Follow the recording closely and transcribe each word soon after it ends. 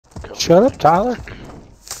Shut up, Tyler.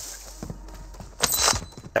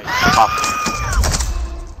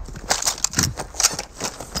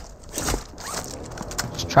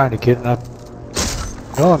 Just trying to get enough.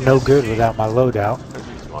 No, I'm no good without my loadout.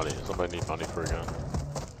 There's money. Somebody need money for a gun.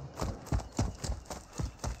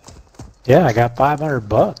 Yeah, I got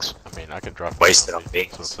 $500. I mean, I can drop. Waste it on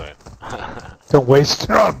beans. That's what I'm saying. Don't waste it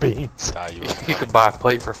on beans. You could buy a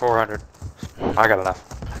plate for 400. I got enough.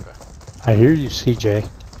 I hear you, CJ.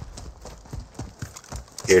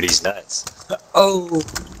 Hear these nuts. Oh.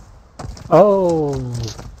 Oh.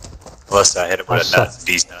 Plus, I hit it with a nuts.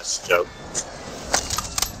 These nuts joke.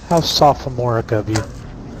 How sophomoric of you. Let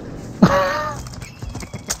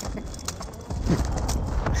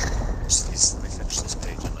me finish this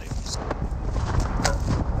page and ladies.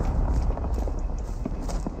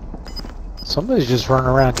 Somebody's just running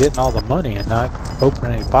around getting all the money and not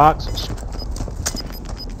opening any boxes.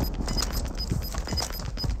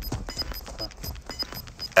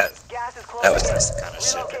 That was just the kind of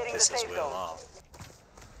shit that pisses Will off.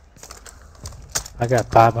 I got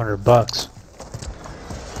 $500.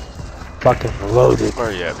 Fucking loaded. Where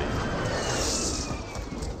are you at, B?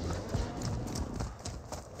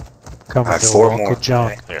 Coming to 4 Uncle more.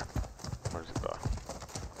 Junk. Okay. Here. Where's it go?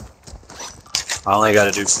 I only got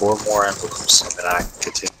to do 4 more emblems and then I can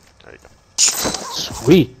continue. There you go.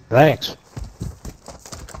 Sweet, thanks.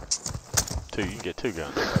 2, you can get 2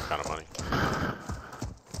 guns. That kind of money.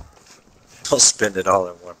 I'll spend it all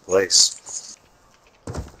in one place.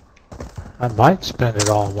 I might spend it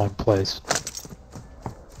all in one place.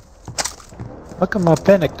 How come my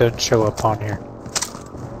Fennec doesn't show up on here?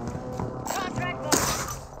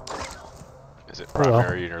 Is it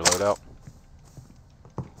primary in your loadout?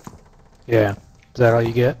 Yeah. Is that all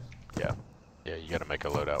you get? Yeah. Yeah, you gotta make a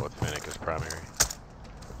loadout with Fennec as primary.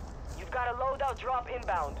 You've got a loadout drop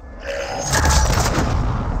inbound.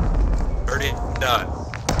 Already done.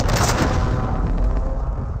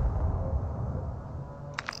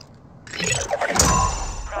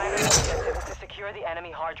 Primary objective is to secure the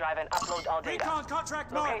enemy hard drive and upload all data.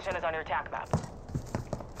 Location is on your attack map.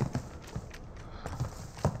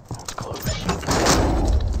 It's close.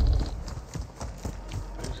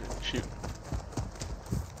 Who's it shooting?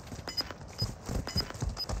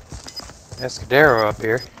 Escudero up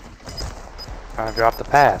here. Trying to drop the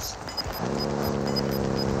pass.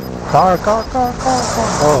 Car.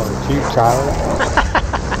 Oh, it's you, Tyler.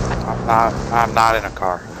 I'm not in a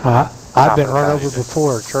car. I've been run over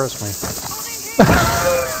before, trust me.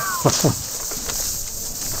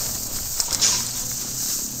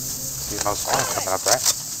 See most one coming up, right?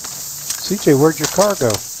 CJ, where'd your car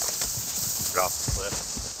go? Drop the cliff.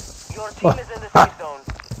 Your team is in the safe zone.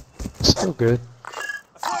 Still good.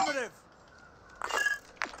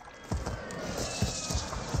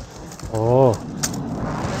 Oh.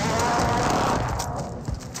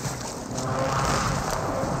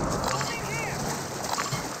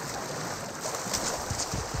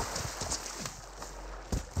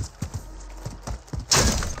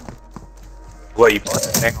 What, you bought the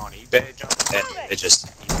thing on eBay, John? And it just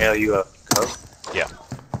email you a code? Yeah.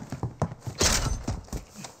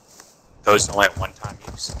 Code's only at one-time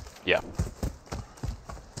use? Yeah.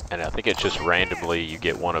 And I think it's just randomly you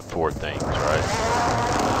get one of 4 things, right?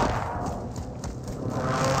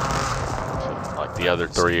 So, like the other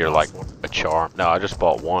 3 are like a charm. No, I just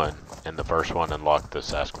bought 1, and the first one unlocked the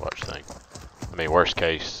Sasquatch thing. I mean, worst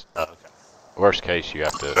case. Oh, okay. Worst case, you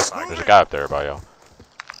have to. There's a guy up there by y'all.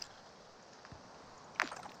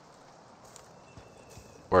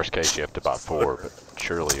 Worst case, you have to buy 4, but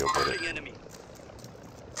surely you'll get it. Enemy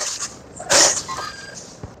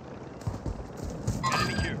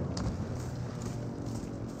here.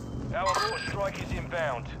 Our mortar strike is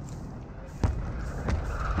inbound.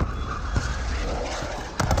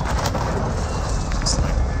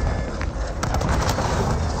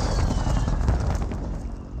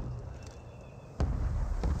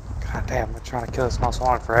 God damn, I've been trying to kill this most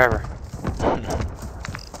wanted forever.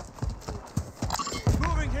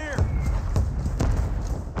 Moving here.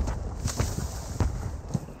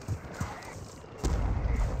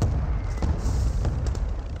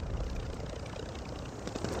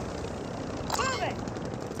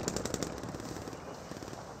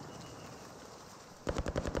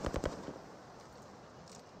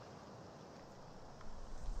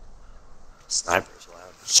 Sniper's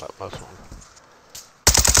loud. Most one.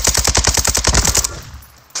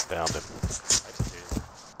 Downed him.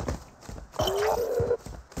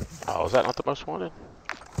 Oh, is that not the most wanted?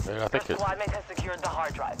 Dude, I think Your it. squad mate has secured the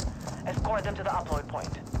hard drive. Escort them to the upload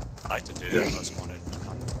point. I like to do that most wanted.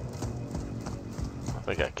 I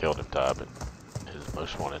think I killed him, Ty, but his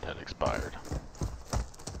most wanted had expired.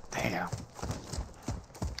 Damn. Damn.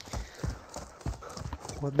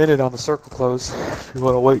 1 minute on the circle close. If you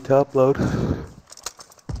want to wait to upload.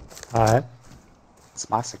 Alright. That's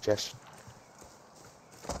my suggestion.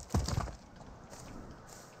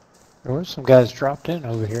 There were some guys dropped in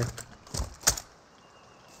over here.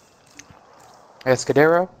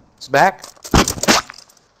 Escudero is back.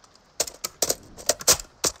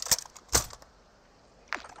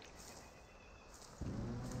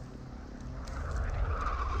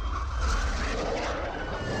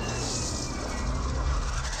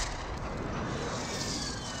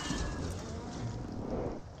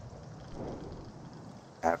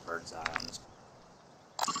 That bird's eye on this.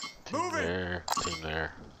 Team there, team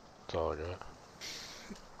there. That's all I got.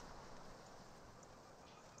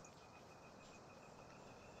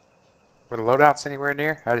 Were the loadouts anywhere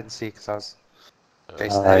near? I didn't see because I was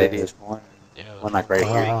chasing that idiot. There's one. Yeah, One like right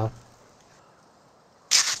here.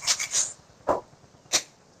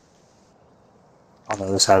 On the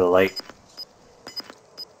other side of the lake.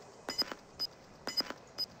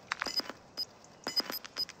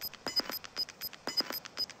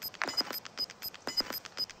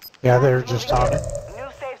 Yeah, they're just on it. New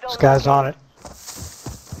safe zone This guy's on it.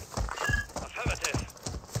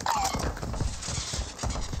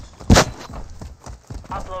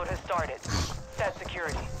 Upload has started. Set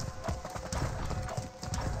security.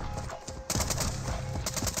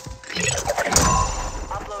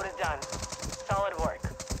 Upload is done. Solid work.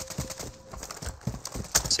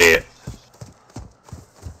 See it.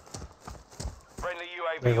 Friendly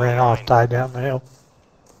UAV They ran off, online. died down the hill.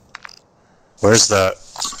 Where's the...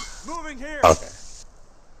 Moving here. Okay.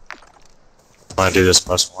 Want to do this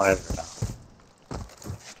 +1 or no?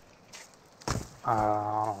 I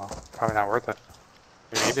don't know. Probably not worth it.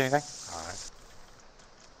 Do you need anything? Alright.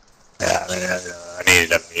 Yeah, I mean, I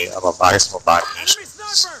needed a I'm a box of body Enemy munitions.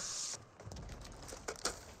 sniper.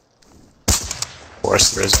 Of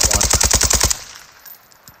course, there isn't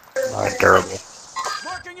one. Not durable.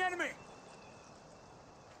 Marking enemy.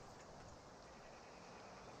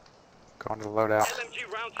 Going to the loadout. LMG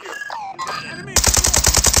round here. Enemy.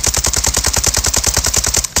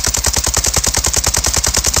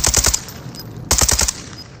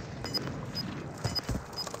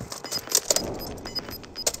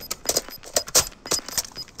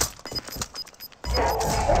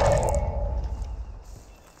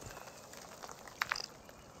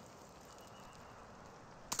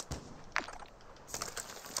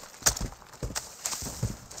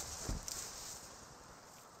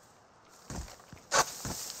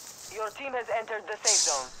 Your team has entered the safe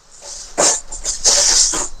zone.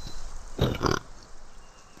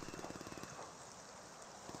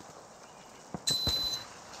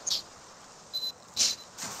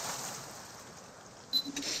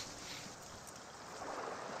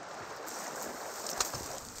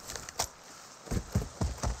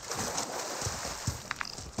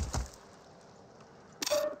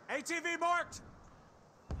 ATV marked.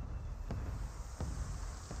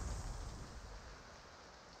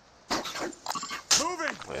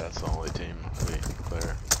 Moving. Yeah, that's the only team we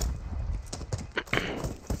clear.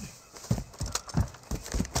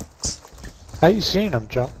 How you seen him,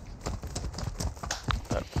 Joe?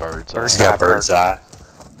 That bird's Bird's eye. I got bird's eye.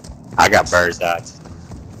 I got bird's eye.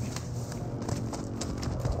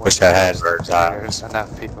 Wish I had bird's eye. There's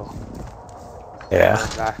enough people. Yeah.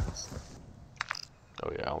 Bird's eye.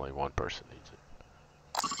 Oh yeah, only one person needs it.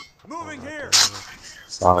 Moving here.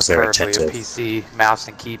 As long as they're Preferably a attentive. PC mouse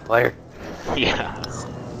and key player. Yeah.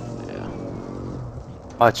 Yeah.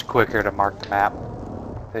 Much quicker to mark the map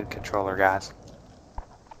than controller guys.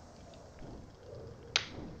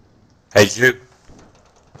 Hey, Juke.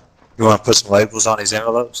 You want to put some labels on these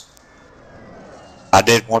envelopes? I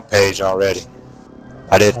did 1 page already.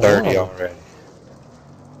 I did 30 Oh. already.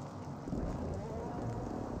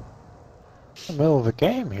 In the middle of a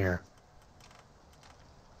game here.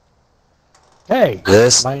 Hey,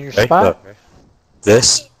 This. am I in your Hey, spot? look.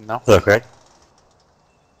 This. No? Look, right?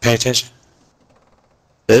 Pay attention.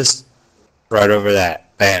 This. Right over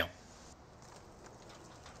that. Bam.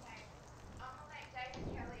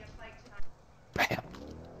 Bam.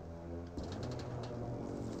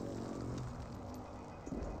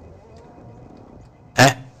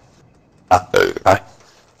 Huh? Right.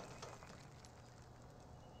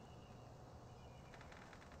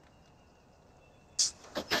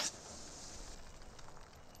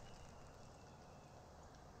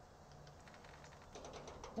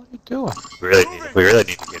 What are you doing? We really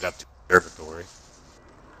need to get up to the observatory.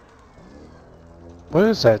 What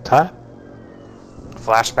is that, Ty?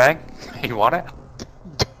 Flashbang? You want it?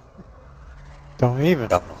 Don't even.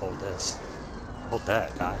 I'm gonna hold this. Hold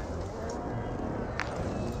that, guy.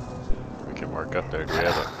 can work up there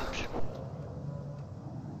together.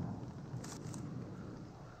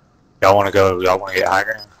 Y'all wanna go, y'all wanna get high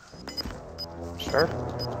ground? Sure.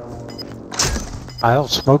 I don't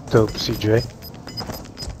smoke dope, CJ.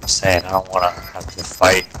 I'm saying I don't wanna have to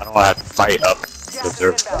fight. I don't wanna have to fight up Gas the is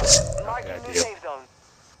dirt. inbound. Mark the new idea. safe zone.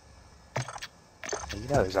 You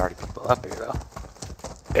know there's already people up here though.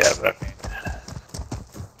 Yeah, but I mean,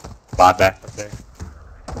 buy back up there.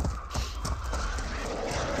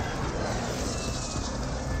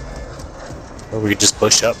 Or we could just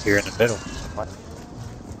push up here in the middle. What?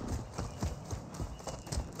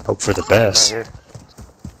 Hope for the Right best. here.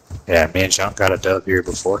 Yeah, me and John got a dub here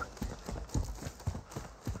before.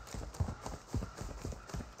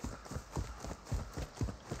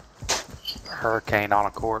 Hurricane on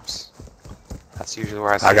a corpse. That's usually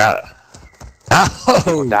where I see I got it.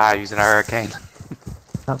 people Oh, die using a hurricane.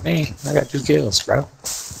 not me. I got 2 kills, bro.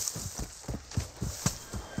 It's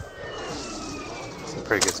a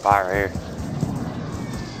pretty good spot right here.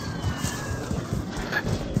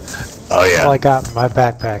 Oh yeah. All I got in my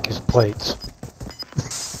backpack is plates.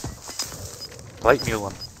 Plate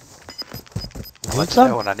muling. You I'll need let you some?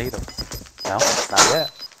 know when I need them. No, not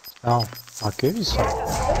yet. Oh, I'll give you some.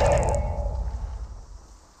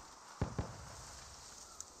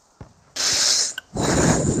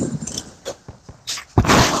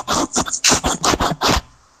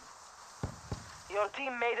 Your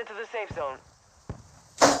team made it to the safe zone.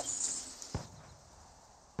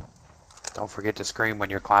 Don't forget to scream when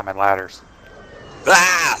you're climbing ladders.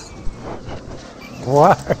 Ah!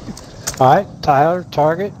 What? Alright, Tyler,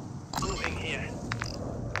 target. Moving here.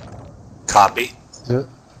 Copy.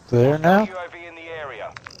 There now? UAV in the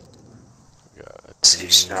area. Got a See,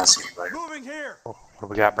 team, not see anybody. Moving here. Oh, what do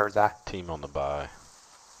we got, Bird's Eye? team on the buy.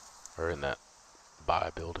 Or in that buy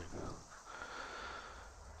building.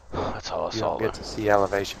 That's all I You saw don't though. get to see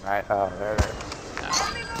elevation, right? Oh, there.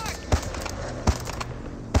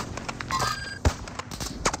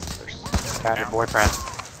 Found your boyfriend.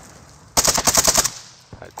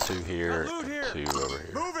 Had 2 here, Got loot here. and 2 over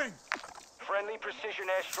here. Moving. Friendly precision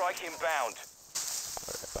airstrike inbound.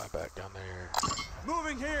 Alright, buy back down there.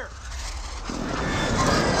 Moving here.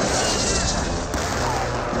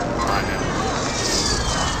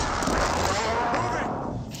 Moving.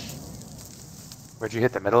 Where'd you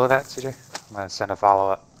hit the middle of that, CJ? I'm gonna send a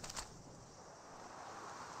follow-up.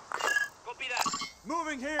 Copy that.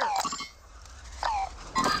 Moving here.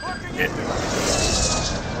 Marking enemy.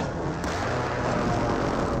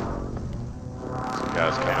 Some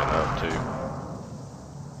guys coming up too.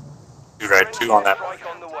 You read 2 on that one.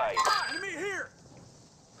 Strike on the way. Enemy here.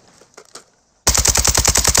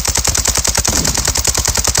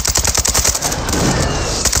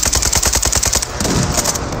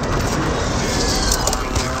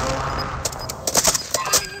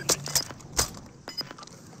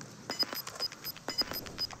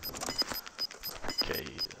 Okay.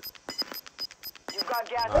 You've got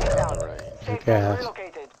gas inbound. Alright. Safe Gas. zone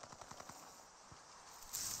relocated.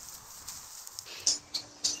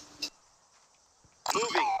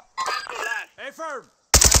 Moving. Hey, firm.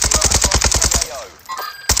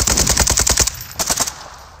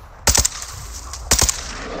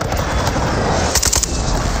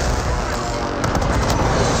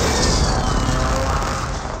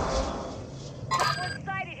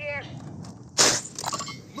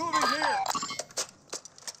 Moving here.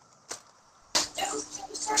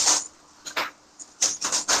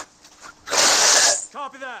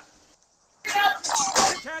 Copy that.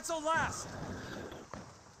 Cancel last.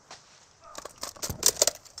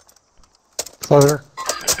 Clear.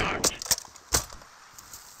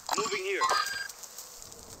 Moving here.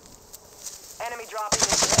 Enemy dropping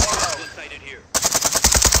into the AO. Sighted here.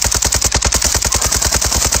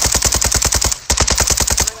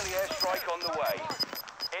 Friendly airstrike on the way.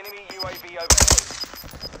 Enemy UAV overhead.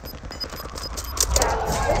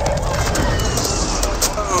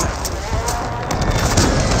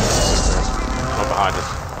 One behind us.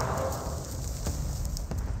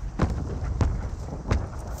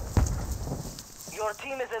 Your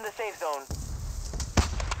team is in the safe zone.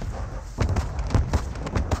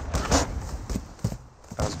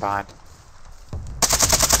 That was behind.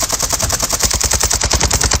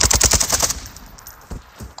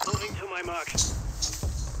 Moving to my mark.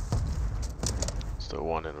 Still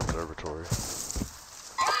 1 in observatory.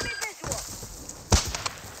 Enemy visual.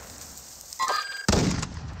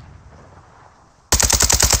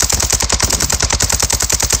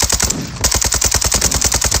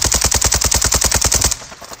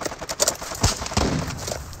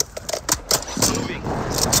 Moving.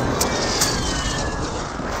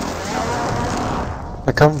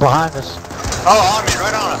 They're coming behind us. Oh, army,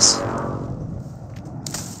 right on us.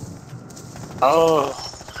 Oh,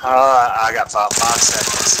 I got 5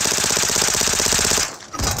 seconds.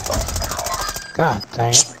 God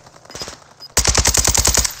dang it.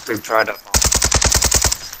 We've tried up.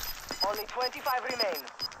 Only 25 remain.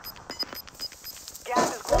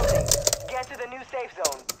 Gas is closing. Get to the new safe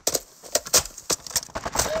zone.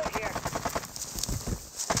 Here.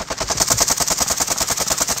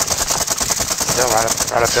 Bill, right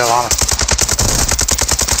up Bill on us.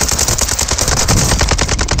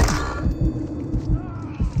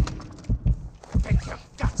 Take your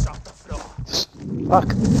guts off the floor. Fuck.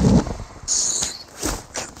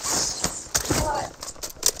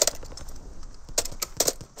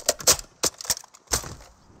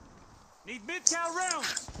 Need mid-cal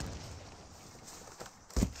rounds.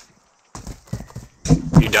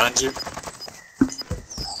 You done, Juke?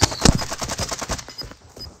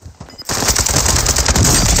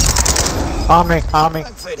 On me, on me.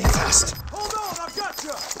 I'm fading fast. Hold on, I've got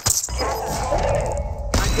you.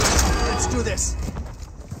 I'm good. Let's do this.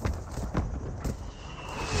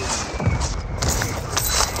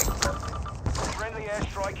 Friendly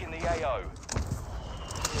airstrike in the AO.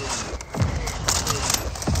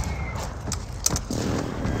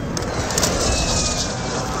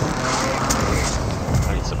 I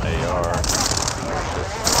need some AR.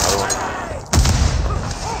 Another one.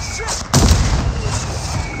 Oh shit!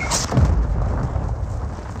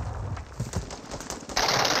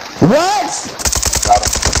 What? Got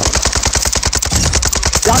him.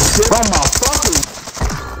 Got him from my fucking.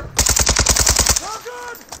 All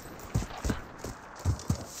good.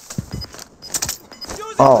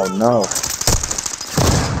 Use it, Oh rounds. no.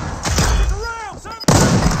 Get the rounds, huh?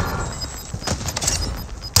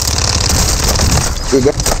 You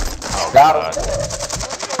got Oh, Got God.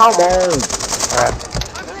 Come on. Alright.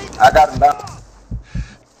 I got him down.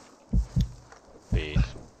 Peace.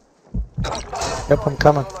 Yep, I'm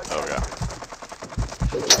coming. Okay.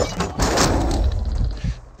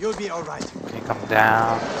 You'll be all right. Can you come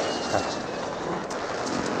down? Okay.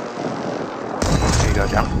 There you go,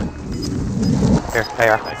 Joe. Here, they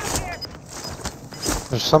are.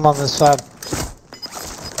 There's some on this side.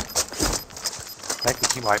 Thank you,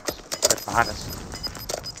 team wipes. Right behind us.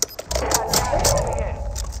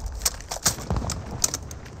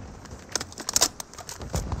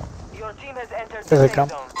 Your team has entered Here the they safe come.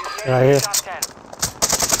 zone. Right here. Top 10.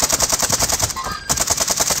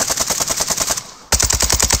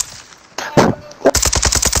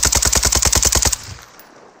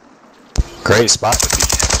 Great spot to be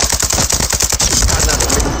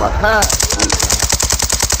Behind.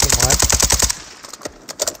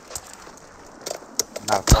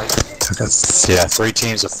 Not a place. in. Yeah, 3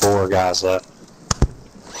 teams of 4 guys left.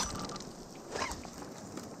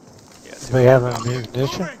 Do we have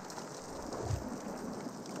ammunition? Moving.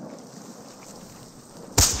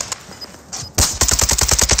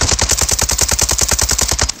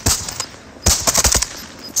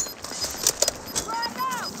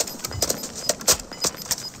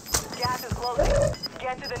 Gas is closing.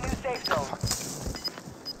 Get to the new safe zone.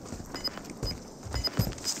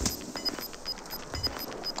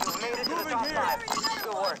 You've made it to the Moving top here. 5.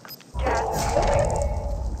 Good work. Gas is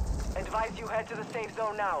moving. Advise you head to the safe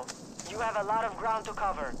zone now. You have a lot of ground to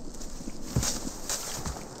cover.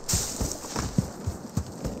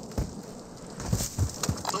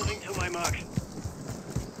 Moving to my mark.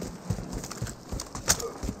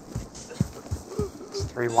 It's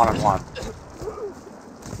 3, 1, and 1.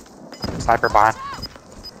 Sniper behind.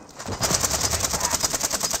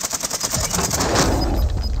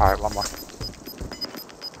 Alright, one more.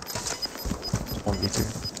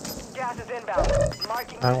 1v2. Gas is inbound.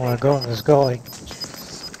 Marking I the don't want safe to go in this gully.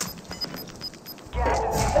 Gas is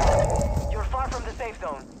inbound. You're far from the safe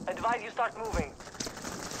zone. Advise you start moving.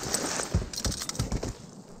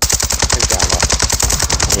 He's down low.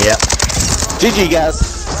 Yep. GG guys.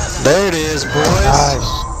 There it is, boys.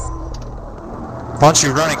 Nice. Why don't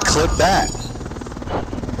you run and clip back?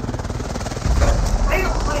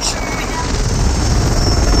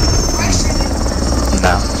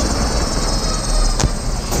 No.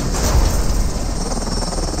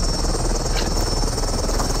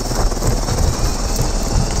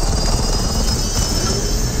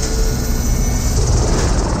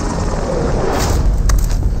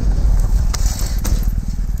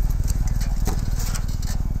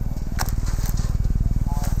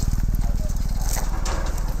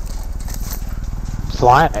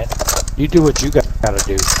 Flying it. You do what you gotta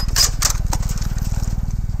do.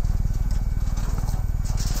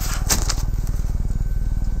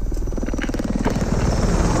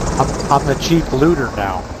 I'm the chief looter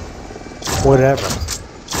now. Whatever.